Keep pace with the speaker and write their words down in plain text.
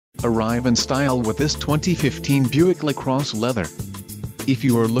Arrive in style with this 2015 Buick LaCrosse Leather. If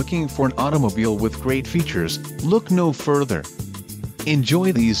you are looking for an automobile with great features, look no further.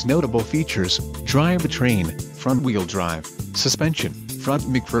 Enjoy these notable features: drivetrain, front-wheel drive, suspension, front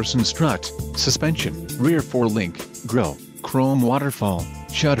McPherson strut, suspension, rear 4-link, grille, chrome waterfall,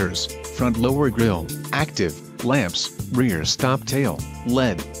 shutters, front lower grille, active, lamps, rear stop tail,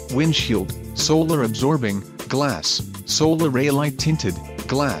 LED, windshield, solar absorbing, glass, solar ray light tinted,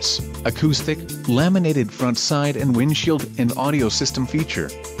 glass, acoustic, laminated front side and windshield and audio system feature,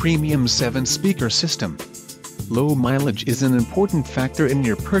 premium 7-speaker system. Low mileage is an important factor in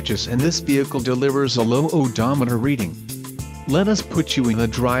your purchase, and this vehicle delivers a low odometer reading. Let us put you in the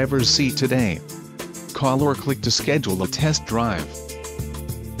driver's seat today. Call or click to schedule a test drive.